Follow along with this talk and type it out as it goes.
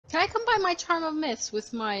Can I combine my Charm of Myths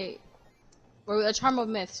with my... Or a Charm of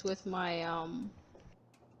Myths with my,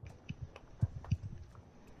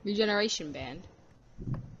 Regeneration Band?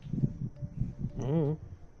 Mm.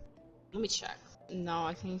 Let me check. No,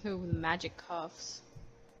 I can go with Magic Cuffs.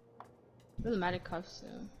 What are the Magic Cuffs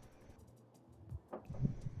do?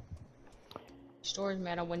 Stores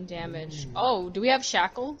mana when damage. Oh, do we have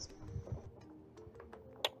Shackles?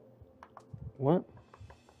 What?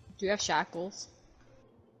 Do we have Shackles?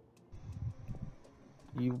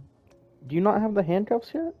 Do you not have the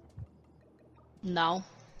handcuffs yet? No.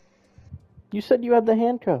 You said you had the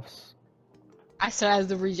handcuffs. I said as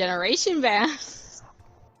the Regeneration Band.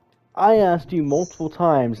 I asked you multiple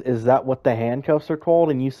times, is that what the handcuffs are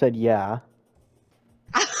called? And you said yeah.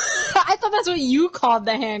 I thought that's what you called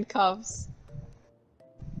the handcuffs.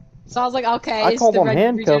 So I was like, okay, I it's call the them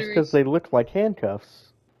handcuffs regeneration. because they look like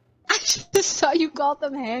handcuffs. I just saw you called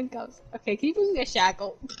them handcuffs. Okay, can you bring me a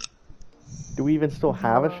shackle? Do we even still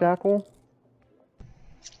have a shackle?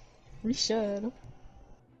 We should.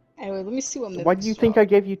 Anyway, let me see what Why do you think I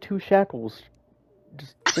gave you 2 shackles?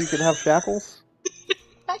 Just so you could have shackles?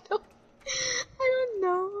 I don't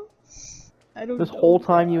know. I don't know. This whole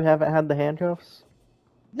time you haven't had the handcuffs?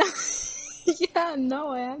 Yeah, no,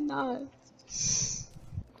 I am not.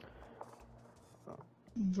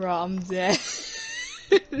 Bro, I'm dead.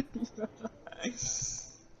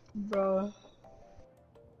 Bro.